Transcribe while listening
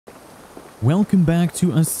Welcome back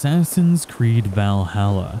to Assassin's Creed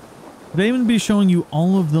Valhalla. Today I'm going to be showing you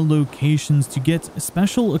all of the locations to get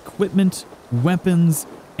special equipment, weapons,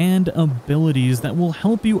 and abilities that will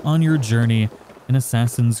help you on your journey in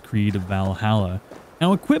Assassin's Creed Valhalla.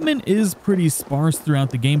 Now, equipment is pretty sparse throughout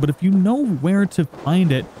the game, but if you know where to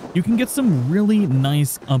find it, you can get some really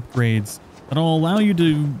nice upgrades that'll allow you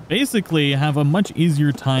to basically have a much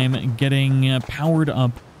easier time getting powered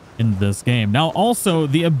up in this game. Now, also,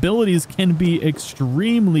 the abilities can be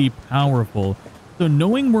extremely powerful, so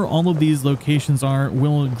knowing where all of these locations are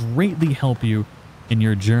will greatly help you in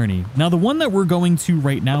your journey. Now, the one that we're going to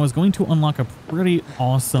right now is going to unlock a pretty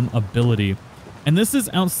awesome ability, and this is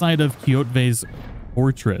outside of Kjotve's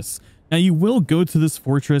fortress. Now, you will go to this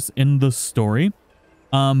fortress in the story,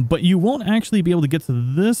 but you won't actually be able to get to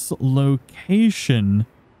this location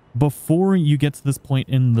before you get to this point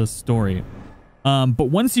in the story. But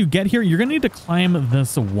once you get here, you're going to need to climb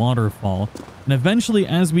this waterfall. And eventually,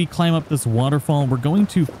 as we climb up this waterfall, we're going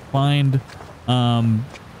to find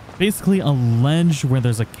basically a ledge where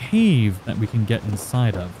there's a cave that we can get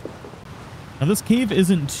inside of. Now, this cave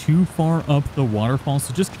isn't too far up the waterfall,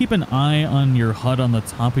 so just keep an eye on your HUD on the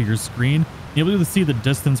top of your screen. You'll be able to see the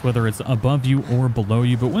distance, whether it's above you or below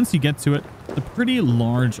you. But once you get to it, it's a pretty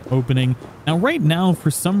large opening. Now, right now,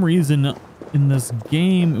 for some reason in this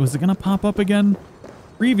game, was it going to pop up again?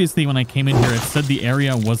 Previously, when I came in here, it said the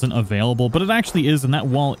area wasn't available, but it actually is, and that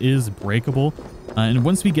wall is breakable. And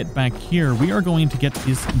once we get back here, we are going to get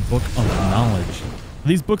this Book of Knowledge.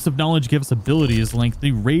 These books of knowledge give us abilities like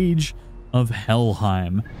the Rage of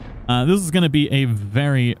Helheim. This is going to be a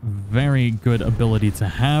very, very good ability to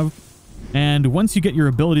have. And once you get your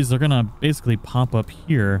abilities, they're going to basically pop up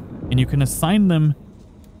here, and you can assign them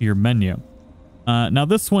to your menu. Now,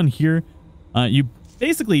 this one here, you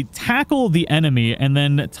basically tackle the enemy and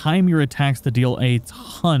then time your attacks to deal a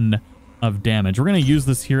ton of damage. We're going to use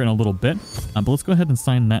this here in a little bit, but let's go ahead and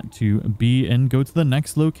assign that to B and go to the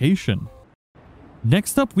next location.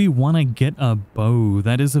 Next up, we want to get a bow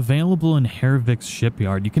that is available in Hervik's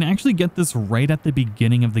shipyard. You can actually get this right at the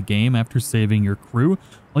beginning of the game after saving your crew.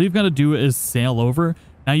 All you've got to do is sail over.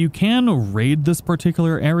 Now, you can raid this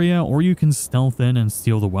particular area, or you can stealth in and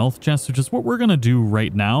steal the wealth chest, which is what we're going to do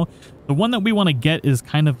right now. The one that we want to get is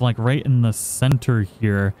kind of like right in the center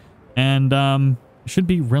here, and should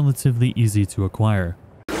be relatively easy to acquire.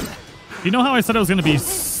 You know how I said I was going to be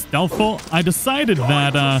stealthful? I decided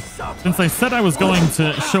that since I said I was going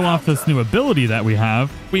to show off this new ability that we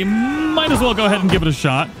have, we might as well go ahead and give it a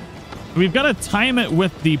shot. We've got to time it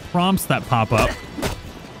with the prompts that pop up.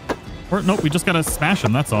 Or, nope, we just got to smash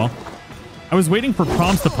them, that's all. I was waiting for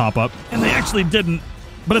prompts to pop up, and they actually didn't.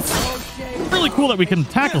 But it's really cool that we can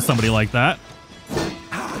tackle somebody like that.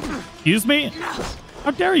 Excuse me?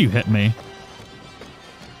 How dare you hit me?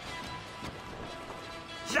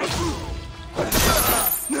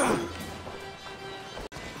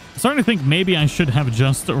 I'm starting to think maybe I should have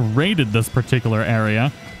just raided this particular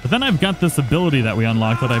area. But then I've got this ability that we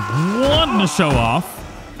unlocked that I've wanted to show off.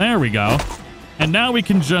 There we go. And now we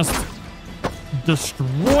can just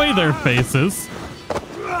destroy their faces.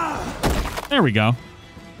 There we go.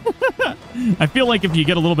 I feel like if you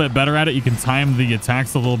get a little bit better at it, you can time the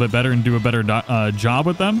attacks a little bit better and do a better job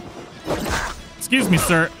with them. Excuse me,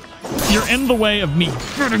 sir. You're in the way of me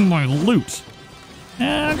getting my loot.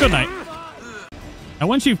 Good night. Now,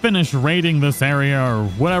 once you finish raiding this area or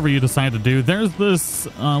whatever you decide to do, there's this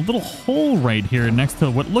little hole right here next to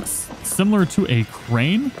what looks similar to a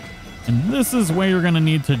crane. And this is where you're going to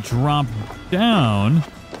need to drop down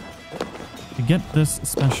to get this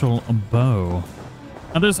special bow.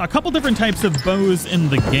 Now, there's a couple different types of bows in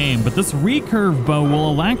the game, but this recurve bow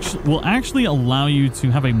will actually allow you to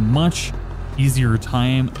have a much easier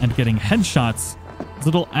time at getting headshots.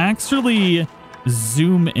 It'll actually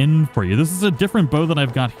zoom in for you. This is a different bow that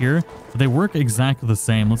I've got here, but they work exactly the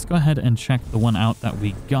same. Let's go ahead and check the one out that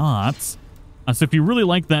we got. So if you really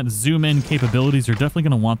like that zoom in capabilities, you're definitely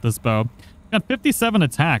going to want this bow. Got 57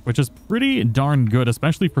 attack, which is pretty darn good,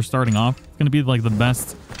 especially for starting off. It's going to be like the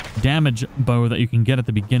best damage bow that you can get at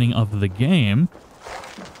the beginning of the game.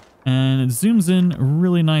 And it zooms in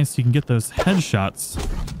really nice. You can get those headshots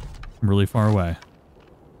from really far away.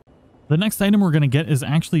 The next item we're going to get is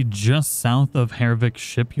actually just south of Hervik's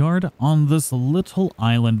shipyard on this little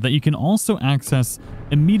island that you can also access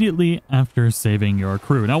immediately after saving your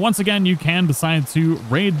crew. Now, once again, you can decide to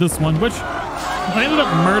raid this one, which I ended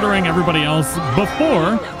up murdering everybody else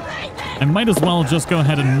before. I might as well just go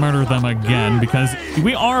ahead and murder them again because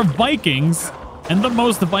we are Vikings, and the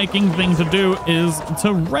most Viking thing to do is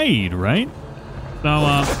to raid, right?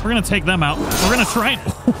 So we're going to take them out. We're going to try.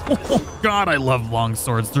 Oh, God, I love long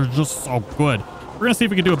swords. They're just so good. We're going to see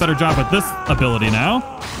if we can do a better job with this ability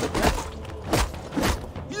now.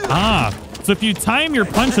 So if you time your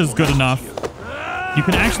punches good enough, you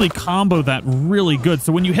can actually combo that really good.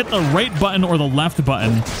 So when you hit the right button or the left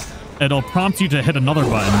button, it'll prompt you to hit another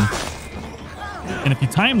button. And if you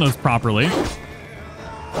time those properly...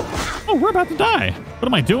 Oh, we're about to die. What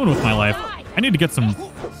am I doing with my life? I need to get some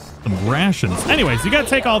rations. Anyways, you got to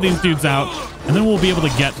take all these dudes out, and then we'll be able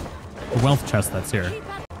to get the wealth chest that's here.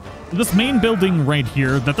 This main building right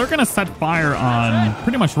here that they're going to set fire on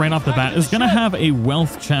pretty much right off the bat is going to have a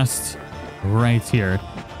wealth chest right here.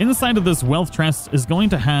 Inside of this wealth chest is going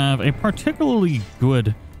to have a particularly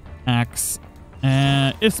good axe,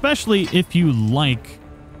 especially if you like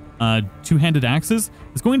two-handed axes.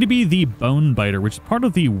 It's going to be the Bone Biter, which is part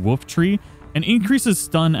of the wolf tree and increases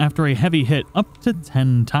stun after a heavy hit up to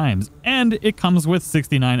 10 times. And it comes with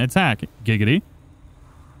 69 attack. Giggity.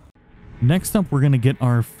 Next up, we're going to get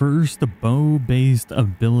our first bow-based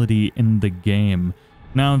ability in the game.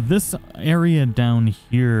 Now, this area down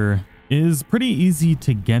here is pretty easy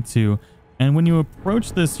to get to. And when you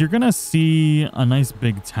approach this, you're going to see a nice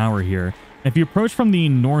big tower here. If you approach from the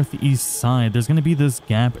northeast side, there's going to be this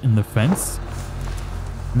gap in the fence.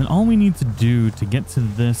 And then all we need to do to get to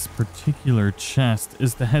this particular chest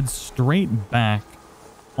is to head straight back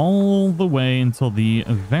all the way until the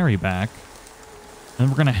very back. And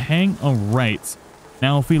we're going to hang a right.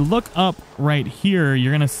 Now, if we look up right here,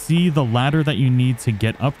 you're going to see the ladder that you need to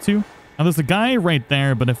get up to. Now, there's a guy right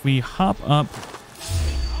there, but if we hop up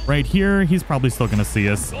right here, he's probably still going to see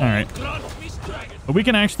us. All right. But we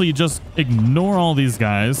can actually just ignore all these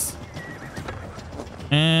guys.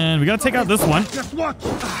 And we got to take out this one,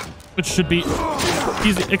 which should be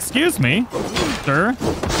easy. Excuse me, sir.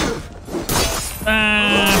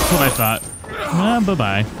 That's what I thought.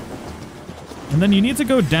 Bye-bye. And then you need to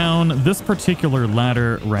go down this particular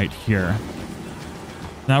ladder right here.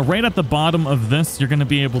 Now, right at the bottom of this, you're going to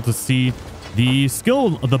be able to see the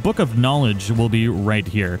Book of Knowledge will be right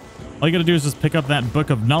here. All you got to do is just pick up that Book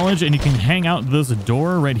of Knowledge, and you can hang out this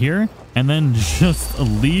door right here, and then just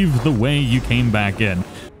leave the way you came back in.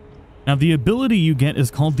 Now, the ability you get is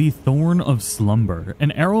called the Thorn of Slumber.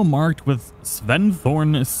 An arrow marked with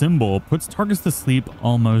Sventhorn symbol puts targets to sleep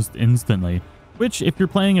almost instantly, which, if you're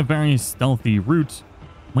playing a very stealthy route,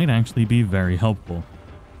 might actually be very helpful.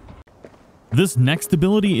 This next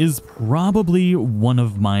ability is probably one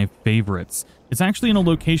of my favorites. It's actually in a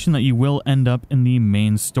location that you will end up in the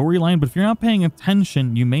main storyline, but if you're not paying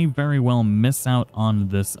attention, you may very well miss out on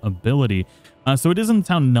this ability. So it is in the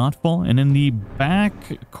town Notfall, and in the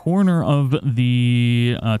back corner of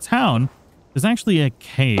the town, there's actually a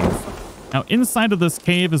cave. Now, inside of this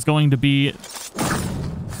cave is going to be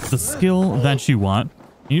the skill that you want.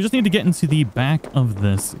 And you just need to get into the back of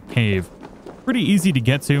this cave. Pretty easy to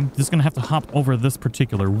get to. Just going to have to hop over this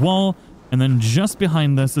particular wall. And then just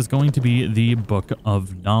behind this is going to be the Book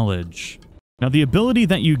of Knowledge. Now, the ability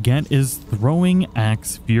that you get is Throwing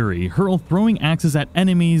Axe Fury. Hurl throwing axes at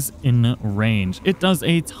enemies in range. It does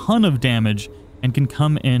a ton of damage and can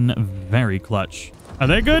come in very clutch. Are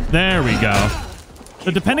they good? There we go.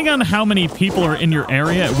 So depending on how many people are in your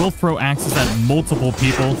area, it will throw axes at multiple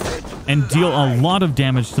people and deal a lot of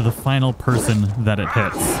damage to the final person that it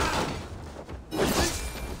hits.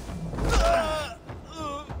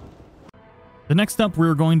 The next up,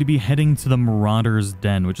 we're going to be heading to the Marauder's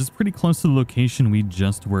Den, which is pretty close to the location we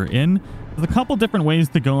just were in. There's a couple different ways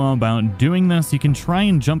to go about doing this. You can try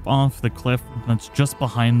and jump off the cliff that's just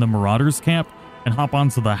behind the Marauder's camp and hop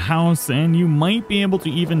onto the house, and you might be able to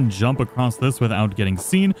even jump across this without getting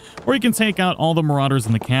seen, or you can take out all the Marauders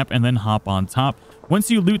in the camp and then hop on top. Once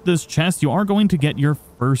you loot this chest, you are going to get your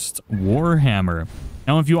first Warhammer.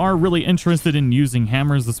 Now, if you are really interested in using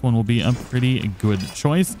hammers, this one will be a pretty good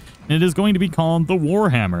choice. And it is going to be called the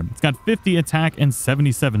Warhammer. It's got 50 attack and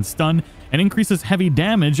 77 stun, and increases heavy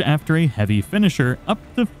damage after a heavy finisher up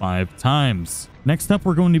to 5 times. Next up,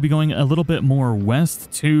 we're going to be going a little bit more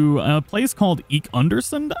west to a place called Eek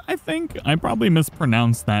Undersund, I think. I probably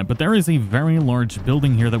mispronounced that, but there is a very large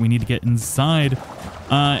building here that we need to get inside.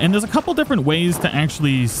 And there's a couple different ways to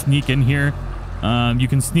actually sneak in here. You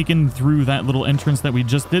can sneak in through that little entrance that we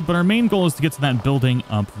just did, but our main goal is to get to that building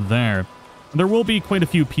up there. There will be quite a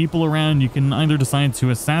few people around. You can either decide to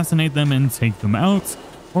assassinate them and take them out,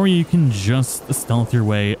 or you can just stealth your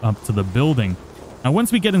way up to the building. Now,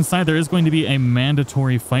 once we get inside, there is going to be a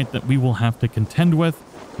mandatory fight that we will have to contend with.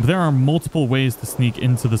 There are multiple ways to sneak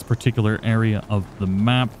into this particular area of the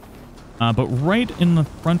map. But right in the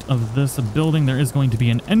front of this building, there is going to be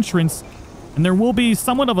an entrance And there will be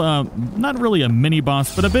somewhat of a, not really a mini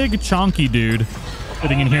boss, but a big chonky dude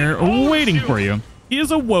sitting in here waiting for you. He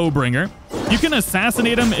is a Woebringer. You can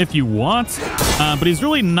assassinate him if you want, but he's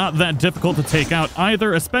really not that difficult to take out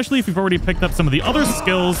either, especially if you've already picked up some of the other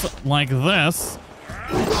skills like this.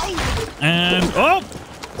 And, oh,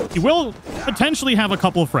 he will potentially have a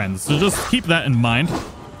couple of friends, so just keep that in mind.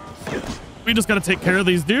 We just got to take care of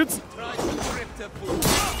these dudes.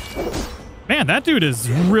 Man, that dude is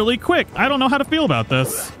really quick. I don't know how to feel about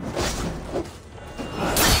this.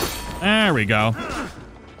 There we go.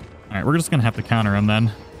 All right, we're just going to have to counter him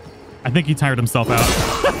then. I think he tired himself out.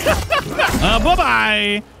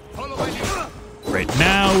 Bye-bye. Great.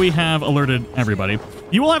 Now we have alerted everybody.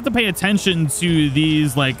 You will have to pay attention to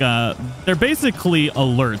these, like, they're basically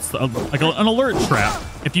alerts, like an alert trap.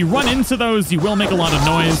 If you run into those, you will make a lot of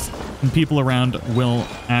noise, and people around will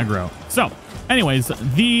aggro. So, anyways,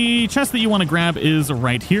 the chest that you want to grab is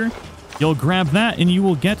right here. You'll grab that, and you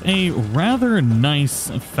will get a rather nice,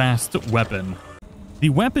 fast weapon. The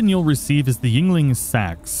weapon you'll receive is the Yingling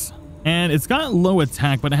Sax. And it's got low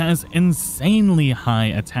attack, but it has insanely high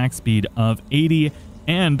attack speed of 80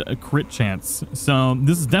 and a crit chance. So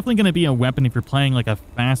this is definitely going to be a weapon if you're playing like a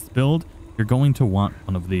fast build. You're going to want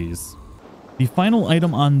one of these. The final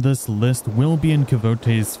item on this list will be in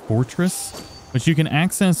Kavote's Fortress, which you can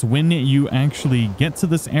access when you actually get to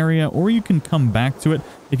this area, or you can come back to it.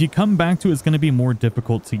 If you come back to it, it's going to be more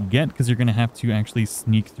difficult to get because you're going to have to actually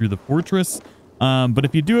sneak through the fortress. But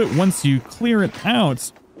if you do it once you clear it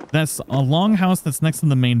out, that's a longhouse that's next to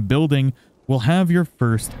the main building, will have your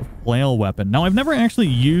first flail weapon. Now, I've never actually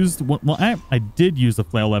used, well, I did use a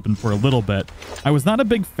flail weapon for a little bit. I was not a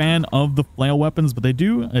big fan of the flail weapons, but they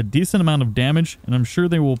do a decent amount of damage, and I'm sure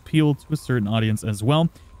they will appeal to a certain audience as well.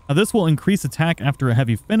 Now, this will increase attack after a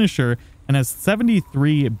heavy finisher and has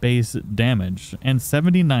 73 base damage and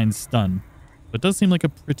 79 stun. It does seem like a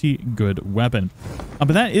pretty good weapon.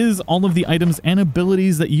 But that is all of the items and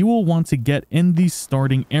abilities that you will want to get in the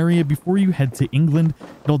starting area before you head to England.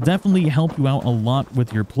 It'll definitely help you out a lot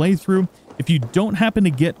with your playthrough. If you don't happen to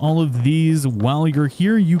get all of these while you're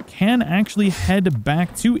here, you can actually head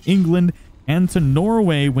back to England and to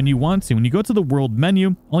Norway when you want to. When you go to the world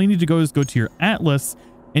menu, all you need to go is go to your atlas,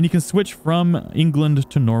 and you can switch from England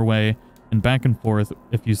to Norway and back and forth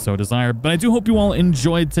if you so desire. But I do hope you all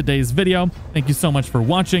enjoyed today's video. Thank you so much for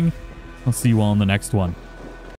watching. I'll see you all in the next one.